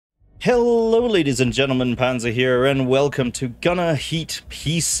Hello ladies and gentlemen, Panzer here, and welcome to Gunner Heat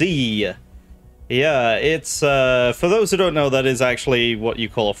PC. Yeah, it's, for those who don't know, that is actually what you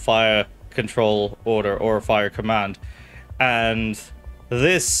call a fire control order or a fire command. And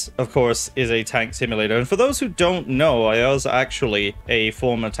this, of course, is a tank simulator. And for those who don't know, I was actually a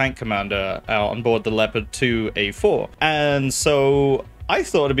former tank commander on board the Leopard 2 A4. And so I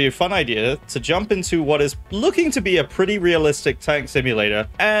thought it'd be a fun idea to jump into what is looking to be a pretty realistic tank simulator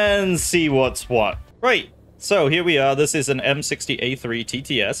and see what's what. Right, so here we are. This is an M60A3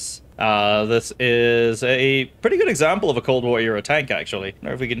 TTS. This is a pretty good example of a Cold War era tank, actually. I don't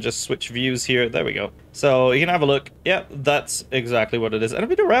know if we can just switch views here. There we go. So you can have a look. Yep, that's exactly what it is. And I've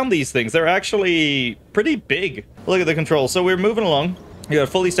been around these things. They're actually pretty big. Look at the controls. So we're moving along. You got a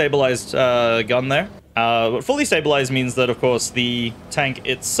fully stabilized gun there. But fully stabilized means that, of course, the tank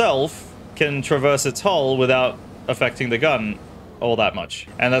itself can traverse its hull without affecting the gun all that much.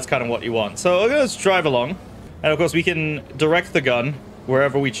 And that's kind of what you want. So we're going to drive along. And, of course, we can direct the gun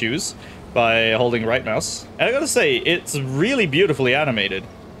wherever we choose by holding right mouse. And I gotta say, it's really beautifully animated.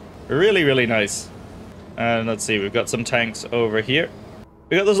 Really, really nice. And let's see, we've got some tanks over here.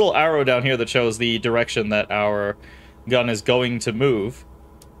 We got this little arrow down here that shows the direction that our gun is going to move.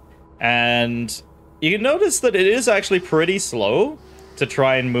 And you can notice that it is actually pretty slow to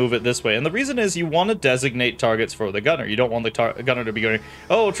try and move it this way. And the reason is you want to designate targets for the gunner. You don't want the gunner to be going,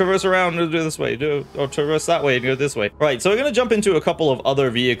 oh, traverse around and do this way, or traverse that way and go this way. Right, so we're going to jump into a couple of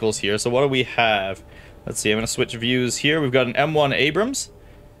other vehicles here. So what do we have? Let's see, I'm going to switch views here. We've got an M1 Abrams.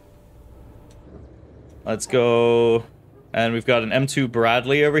 Let's go. And we've got an M2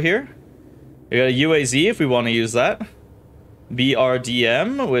 Bradley over here. We got a UAZ if we want to use that.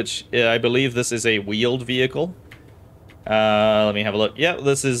 BRDM, which I believe this is a wheeled vehicle. Let me have a look. Yeah,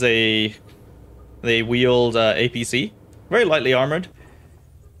 this is a wheeled APC. Very lightly armored.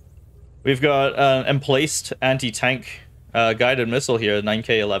 We've got an emplaced anti-tank guided missile here,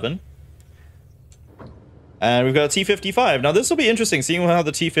 9K11. And we've got a T-55. Now, this will be interesting, seeing how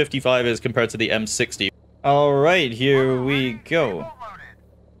the T-55 is compared to the M60. Alright, here we go.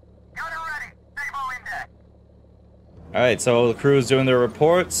 Alright, so the crew is doing their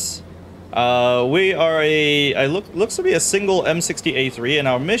reports. We are looks to be a single M60A3, and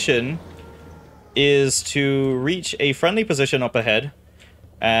our mission is to reach a friendly position up ahead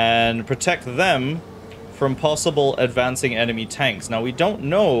and protect them from possible advancing enemy tanks. Now, we don't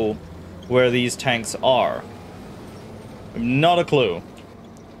know where these tanks are. Not a clue.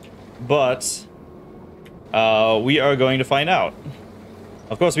 But we are going to find out.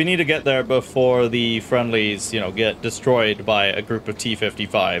 Of course, we need to get there before the friendlies, you know, get destroyed by a group of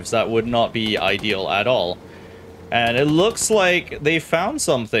T-55s. That would not be ideal at all. And it looks like they found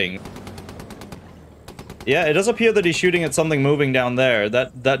something. Yeah, it does appear that he's shooting at something moving down there.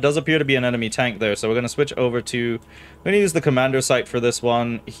 That does appear to be an enemy tank there. So we're going to switch over to... I'm going to use the commander sight for this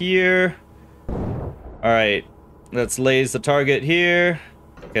one here. Alright, let's laze the target here.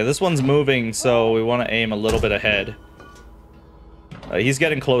 Okay, this one's moving, so we want to aim a little bit ahead. He's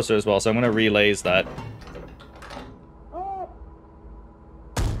getting closer as well, so I'm going to relays that.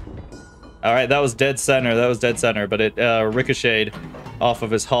 Alright, that was dead center, but it ricocheted off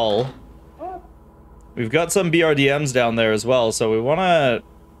of his hull. We've got some BRDMs down there as well, so we want to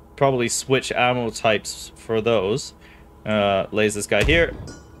probably switch ammo types for those. Lays this guy here.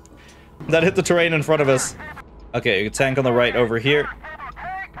 That hit the terrain in front of us. Okay, tank on the right over here.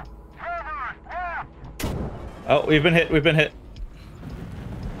 Oh, we've been hit.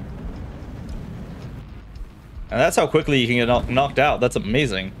 And that's how quickly you can get knocked out. That's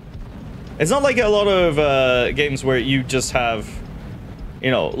amazing. It's not like a lot of games where you just have,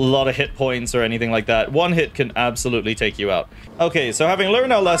 you know, a lot of hit points or anything like that. One hit can absolutely take you out. Okay, so having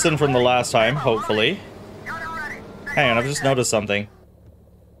learned our lesson from the last time, hopefully. Hang on, I've just noticed something.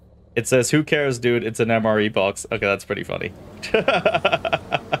 It says, who cares, dude? It's an MRE box. Okay, that's pretty funny.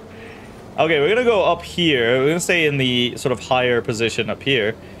 Okay, we're gonna go up here. We're gonna stay in the sort of higher position up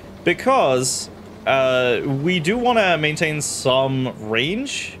here. Because... we do want to maintain some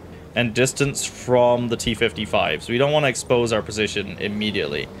range and distance from the T-55s. We don't want to expose our position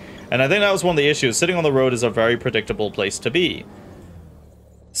immediately. And I think that was one of the issues. Sitting on the road is a very predictable place to be.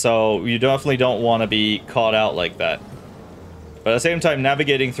 So you definitely don't want to be caught out like that. But at the same time,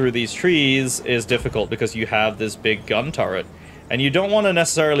 navigating through these trees is difficult because you have this big gun turret. And you don't want to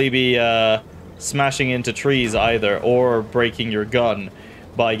necessarily be smashing into trees either, or breaking your gun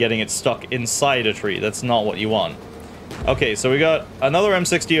by getting it stuck inside a tree. That's not what you want. Okay, so we got another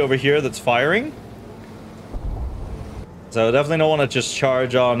M60 over here that's firing. So definitely don't want to just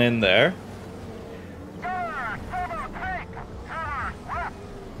charge on in there.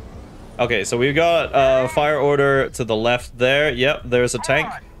 Okay, so we've got fire order to the left there. Yep, there's a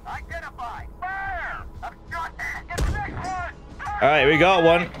tank. Alright, we got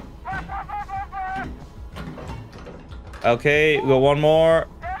one. Okay, we got one more.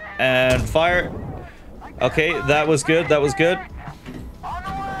 And fire. Okay, that was good. That was good.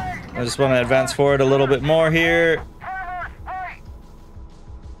 I just want to advance forward a little bit more here.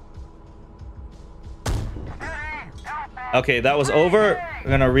 Okay, that was over. I'm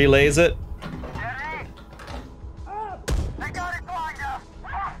gonna relays it.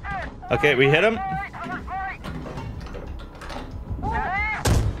 Okay, we hit him.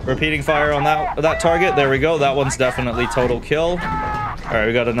 Repeating fire on that target. There we go. That one's definitely total kill. All right,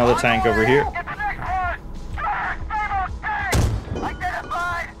 we got another tank over here.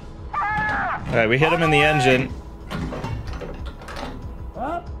 All right, we hit him in the engine.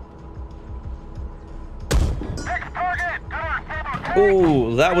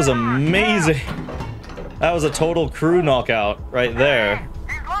 Ooh, that was amazing. That was a total crew knockout right there.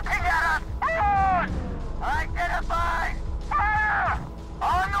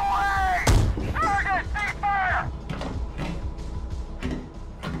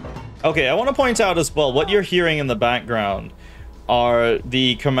 Okay, I want to point out as well, what you're hearing in the background are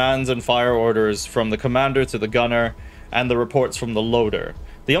the commands and fire orders from the commander to the gunner and the reports from the loader.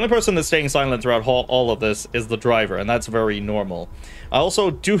 The only person that's staying silent throughout all of this is the driver, and that's very normal. I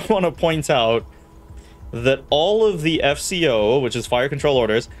also do want to point out that all of the FCO, which is fire control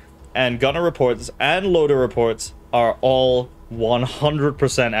orders, and gunner reports and loader reports are all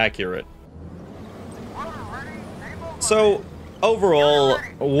 100% accurate. So, overall,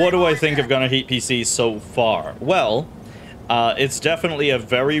 what do I think of Gonna Heat PC so far? Well, it's definitely a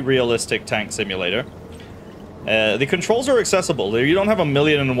very realistic tank simulator. The controls are accessible. You don't have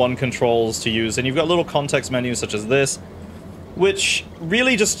 1,000,001 controls to use, and you've got little context menus such as this, which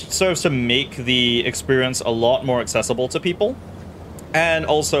really just serves to make the experience a lot more accessible to people. And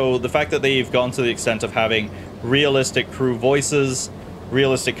also, the fact that they've gone to the extent of having realistic crew voices,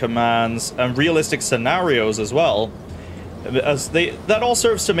 realistic commands, and realistic scenarios as well, that all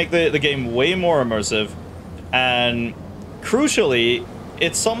serves to make the game way more immersive. And crucially,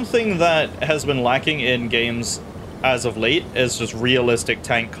 it's something that has been lacking in games as of late, is just realistic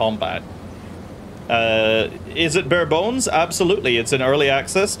tank combat. Is it bare bones? Absolutely. It's in early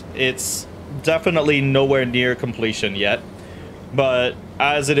access. It's definitely nowhere near completion yet. But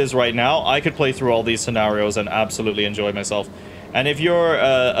as it is right now, I could play through all these scenarios and absolutely enjoy myself. And if you're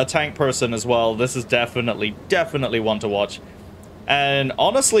a tank person as well, this is definitely one to watch. And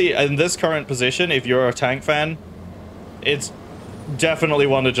honestly, in this current position, if you're a tank fan, it's definitely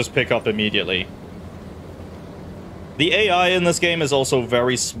one to just pick up immediately. The AI in this game is also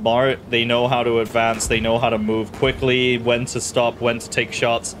very smart. They know how to advance, they know how to move quickly, when to stop, when to take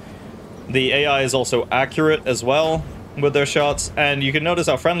shots. The AI is also accurate as well with their shots, and you can notice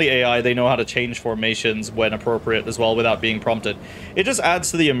how friendly AI, they know how to change formations when appropriate as well without being prompted. It just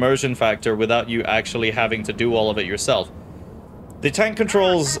adds to the immersion factor without you actually having to do all of it yourself. The tank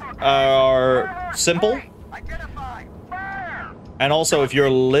controls are simple, and also if you're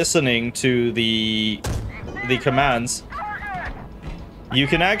listening to the commands, you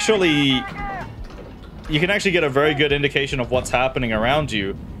can actually get a very good indication of what's happening around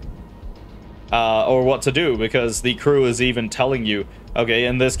you. Or what to do, because the crew is even telling you, okay,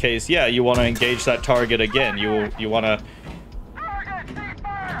 in this case, yeah, you want to engage that target again. You want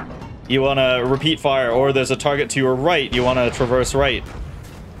to repeat fire, or there's a target to your right, you want to traverse right.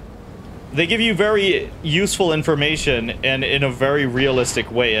 They give you very useful information and in a very realistic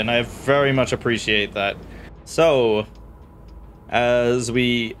way, and I very much appreciate that. So, as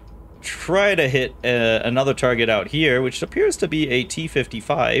we try to hit another target out here, which appears to be a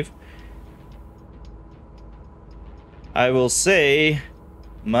T-55, I will say,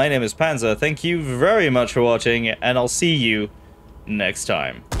 my name is Panzer, thank you very much for watching, and I'll see you next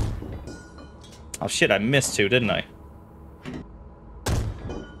time. Oh shit, I missed two, didn't I?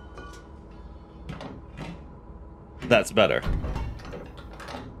 That's better.